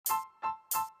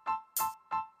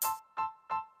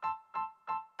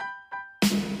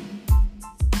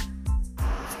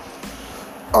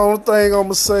Only thing I'm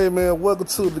gonna say, man, welcome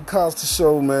to the Costa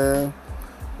Show, man.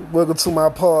 Welcome to my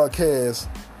podcast.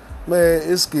 Man,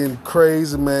 it's getting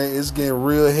crazy, man. It's getting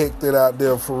real hectic out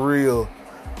there for real.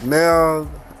 Now,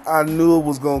 I knew it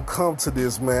was gonna come to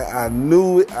this, man. I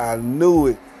knew it when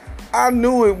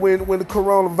the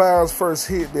coronavirus first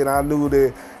hit, that I knew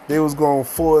that they was gonna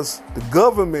force, the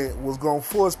government was gonna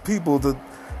force people to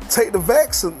take the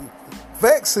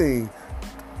vaccine.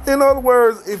 In other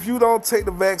words, if you don't take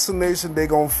the vaccination, they're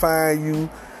going to fine you.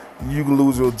 You can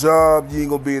lose your job. You ain't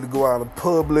going to be able to go out in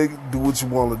public, do what you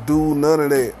want to do, none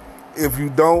of that. If you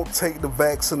don't take the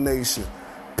vaccination.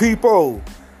 People,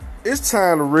 it's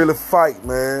time to really fight,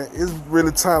 man. It's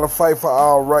really time to fight for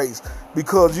our rights.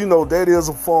 Because, you know, that is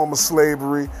a form of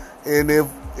slavery. And if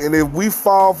we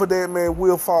fall for that, man,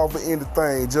 we'll fall for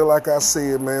anything, just like I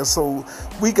said, man. So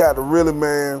we got to really,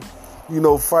 man, you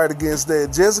know, fight against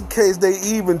that. Just in case they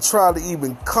even try to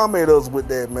even come at us with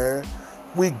that, man,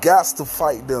 we got to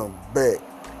fight them back.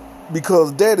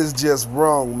 Because that is just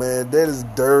wrong, man. That is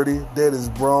dirty. That is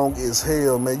wrong as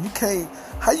hell, man. You can't,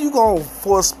 how you gonna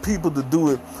force people to do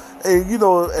it? And, you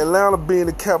know, Atlanta being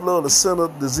the capital of the Center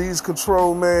of Disease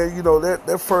Control, man, you know,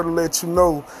 that further let you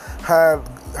know how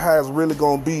it's really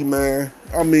gonna be, man.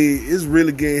 I mean, it's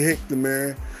really getting hectic,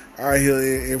 man, out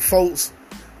here. And folks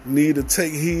need to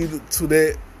take heed to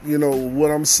that, you know,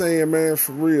 what I'm saying, man,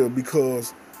 for real,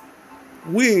 because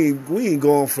we ain't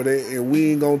going for that, and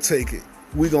we ain't gonna take it.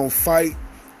 We gonna fight,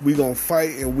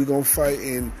 and we gonna fight,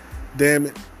 and damn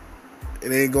it,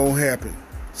 it ain't gonna happen.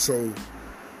 So,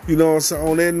 you know what I'm saying?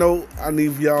 On that note, I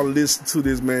need y'all to listen to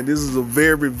this, man. This is a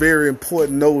very, very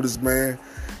important notice, man,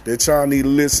 that y'all need to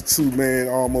listen to, man.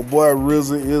 My boy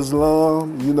Rizza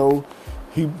Islam, you know,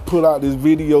 he put out this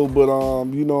video, but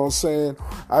you know what I'm saying?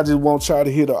 I just want y'all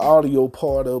to hear the audio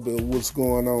part of it, what's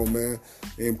going on, man.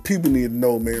 And people need to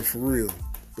know, man, for real.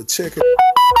 But check this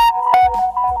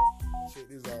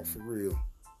out for real.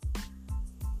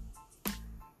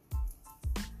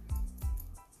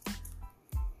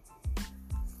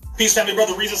 Peace, family,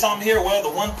 brother Reza Sam here. Well, the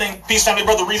one thing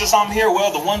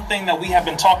that we have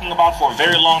been talking about for a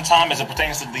very long time as it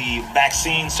pertains to the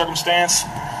vaccine circumstance: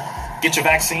 get your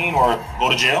vaccine or go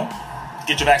to jail.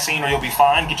 Get your vaccine or you'll be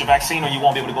fined. Get your vaccine or you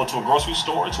won't be able to go to a grocery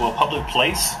store, to a public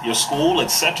place, your school,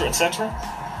 etc., etc.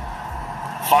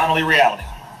 Finally, reality.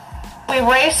 We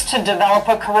race to develop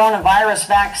a coronavirus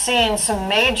vaccine. Some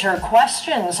major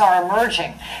questions are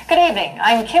emerging. Good evening.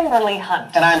 I'm Kimberly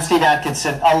Hunt. And I'm Steve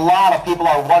Atkinson. A lot of people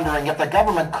are wondering if the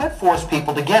government could force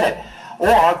people to get it,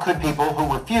 or could people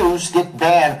who refuse get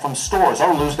banned from stores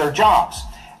or lose their jobs.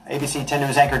 ABC 10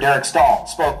 News anchor Derek Stahl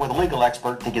spoke with a legal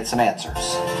expert to get some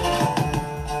answers.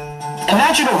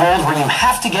 Imagine a world where you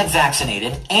have to get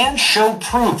vaccinated and show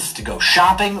proof to go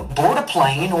shopping, board a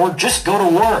plane, or just go to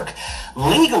work.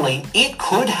 Legally, it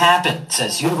could happen,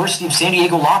 says University of San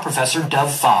Diego law professor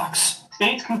Dov Fox.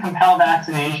 States can compel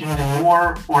vaccinations in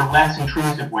more or less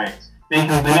intrusive ways. They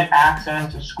can limit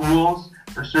access to schools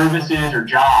or services or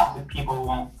jobs if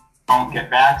people don't get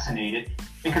vaccinated.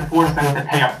 It can force them to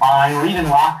pay a fine or even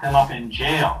lock them up in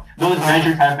jail. Those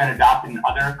measures have been adopted in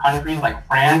other countries like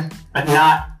France, but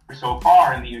not so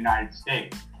far in the United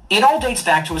States. It all dates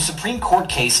back to a Supreme Court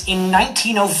case in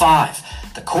 1905.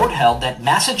 The court held that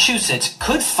Massachusetts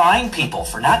could fine people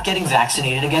for not getting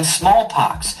vaccinated against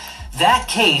smallpox. That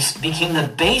case became the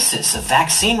basis of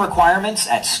vaccine requirements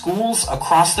at schools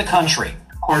across the country.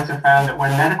 Courts have found that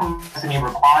when medical necessity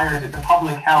requires it, the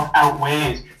public health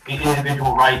outweighs the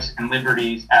individual rights and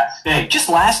liberties at stake. Just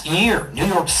last year, New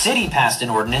York City passed an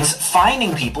ordinance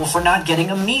fining people for not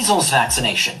getting a measles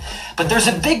vaccination. But there's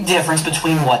a big difference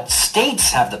between what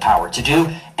states have the power to do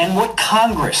and what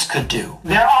Congress could do.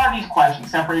 There are these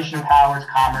questions, separation of powers,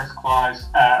 Commerce Clause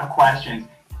questions.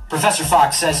 Professor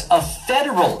Fox says a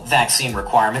federal vaccine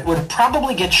requirement would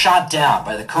probably get shot down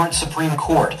by the current Supreme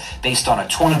Court based on a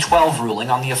 2012 ruling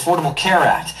on the Affordable Care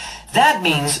Act. That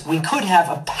means we could have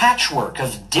a patchwork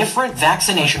of different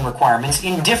vaccination requirements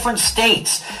in different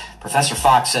states. Professor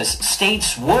Fox says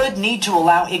states would need to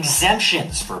allow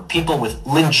exemptions for people with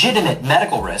legitimate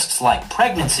medical risks like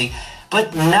pregnancy,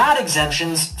 but not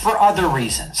exemptions for other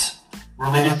reasons.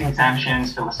 Religious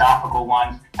exemptions, philosophical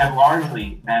ones, have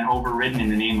largely been overridden in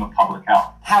the name of public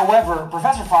health. However,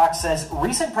 Professor Fox says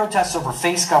recent protests over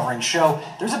face coverings show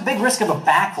there's a big risk of a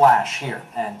backlash here.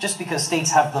 And just because states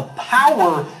have the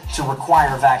power to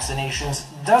require vaccinations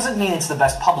doesn't mean it's the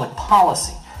best public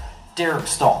policy. Derek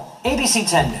Stahl, ABC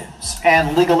 10 News.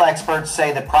 And legal experts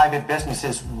say that private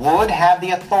businesses would have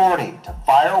the authority to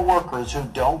fire workers who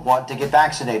don't want to get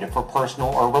vaccinated for personal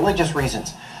or religious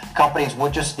reasons. Companies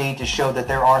would just need to show that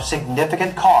there are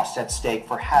significant costs at stake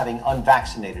for having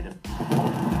unvaccinated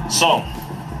employees. So,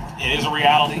 it is a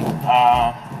reality,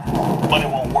 but it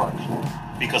won't work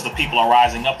because the people are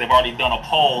rising up. They've already done a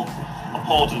poll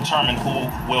to determine who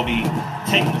will be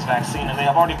taking this vaccine, and they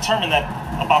have already determined that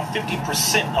about 50%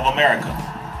 of America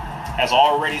has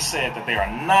already said that they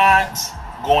are not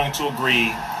going to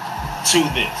agree to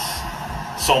this.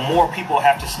 So more people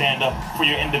have to stand up for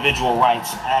your individual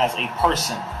rights as a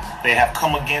person. They have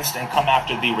come against and come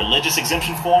after the religious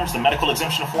exemption forms, the medical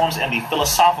exemption forms, and the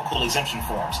philosophical exemption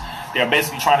forms. They are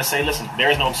basically trying to say, listen,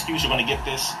 there is no excuse, you're going to get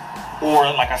this. Or,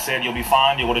 like I said, you'll be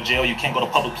fined, you'll go to jail, you can't go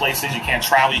to public places, you can't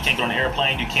travel, you can't get on an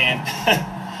airplane, you can't.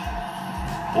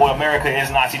 Boy, America is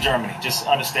Nazi Germany. Just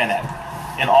understand that.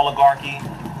 An oligarchy,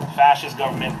 fascist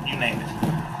government, you name it.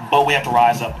 But we have to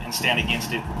rise up and stand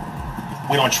against it.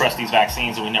 We don't trust these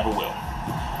vaccines, and we never will.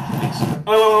 Please.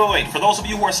 Wait. For those of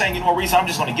you who are saying, you know what, Reese, I'm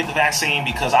just going to get the vaccine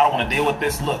because I don't want to deal with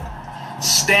this. Look,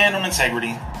 stand on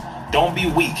integrity. Don't be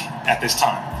weak at this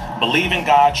time. Believe in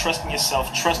God, trust in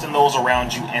yourself, trust in those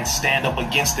around you, and stand up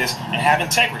against this and have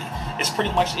integrity. It's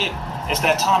pretty much it. It's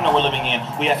that time that we're living in.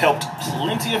 We have helped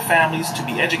plenty of families to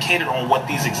be educated on what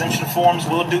these exemption forms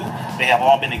will do. They have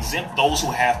all been exempt. Those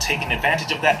who have taken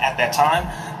advantage of that at that time,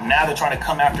 now they're trying to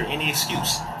come after any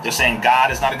excuse. They're saying God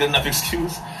is not a good enough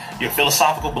excuse. Your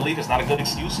philosophical belief is not a good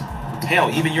excuse. Hell,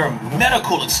 even your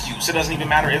medical excuse. It doesn't even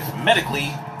matter if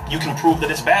medically you can prove that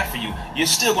it's bad for you. You're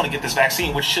still going to get this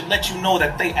vaccine, which should let you know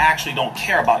that they actually don't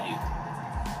care about you.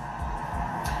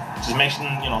 Just making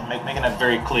that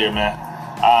very clear, man.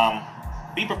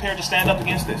 Be prepared to stand up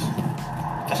against this.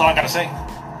 That's all I gotta say.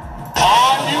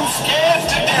 Are you scared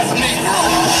to death, Negro?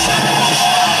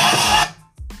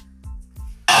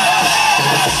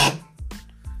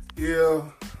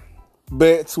 Yeah.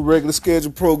 Back to regular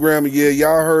schedule programming. Yeah,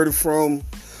 y'all heard it from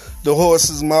the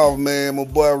horse's mouth, man. My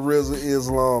boy Rizza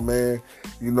Islam, man.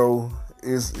 You know,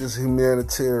 it's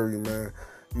humanitarian, man.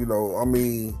 You know, I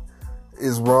mean,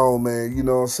 it's wrong, man. You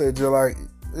know what I'm saying? Just like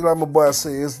my boy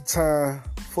said, it's time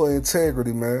for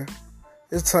integrity, man.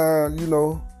 It's time, you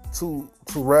know, to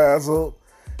rise up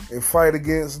and fight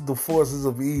against the forces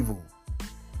of evil.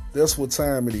 That's what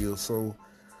time it is. So,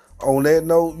 on that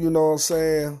note, you know what I'm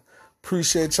saying?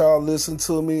 Appreciate y'all listening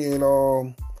to me,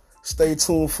 and stay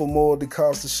tuned for more of the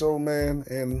Costa Show, man.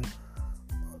 And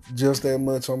just that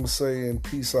much I'm going to say, and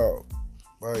peace out.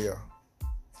 Bye, y'all.